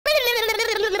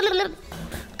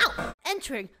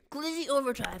trig. Glizzy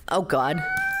overdrive. Oh god.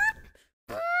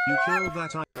 You killed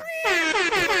that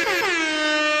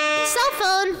Cell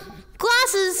phone.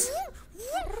 Glasses.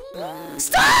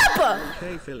 Stop!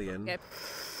 Okay, Filian. Okay.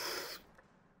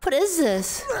 What is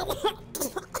this?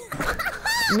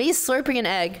 Me slurping an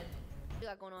egg.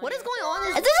 What is going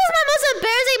on? This is my most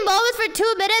embarrassing moment for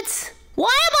 2 minutes.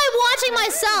 Why am I watching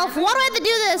myself? Why do I have to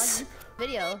do this?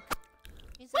 Video.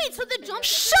 Wait, so the jump.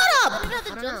 Shut up!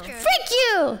 Freak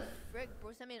you! I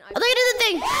thought you did the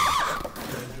thing.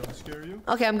 Jump scare you?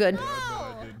 Okay, I'm good. No.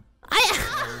 I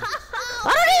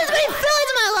don't need as many feelings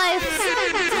in my life.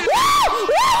 Woo!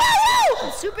 Woo!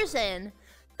 Woo! Super Saiyan.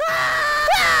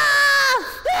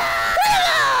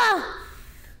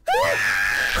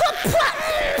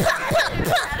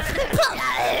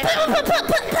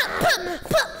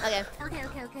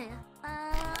 Okay.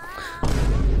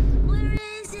 Where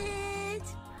is it?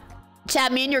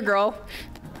 Chat, me and your girl.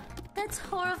 That's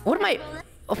horrible. What am I?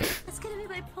 Oh. That's gonna be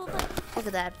my profile. Look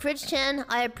at that. Fridge Chan,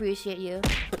 I appreciate you.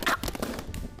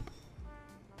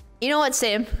 You know what,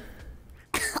 Sam?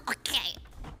 Okay.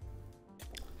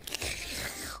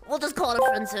 We'll just call it a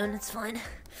friend zone. It's fine.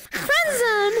 Friend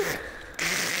zone.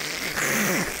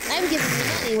 I'm giving you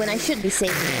money when I should be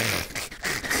saving it.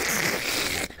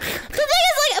 The thing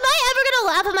is, like, am I ever gonna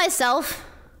laugh at myself?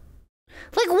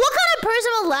 Like, what kind of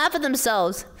person would laugh at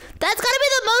themselves? That's gotta be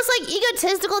the most, like,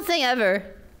 egotistical thing ever.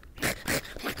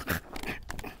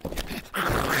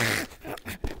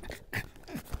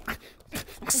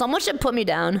 Someone should put me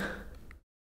down.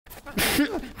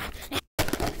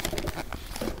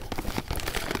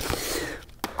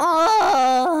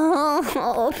 Oh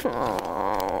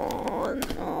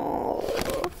no.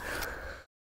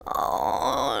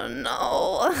 Oh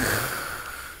no.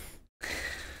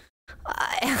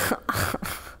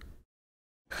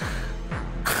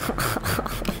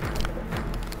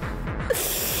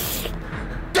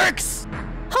 Dicks!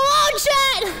 Hello,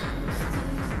 chat!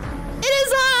 It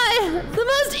is I, the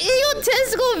most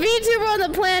egotistical VTuber on the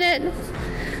planet.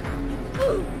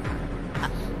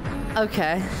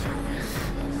 Okay.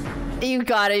 You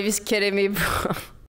gotta be just kidding me, bro.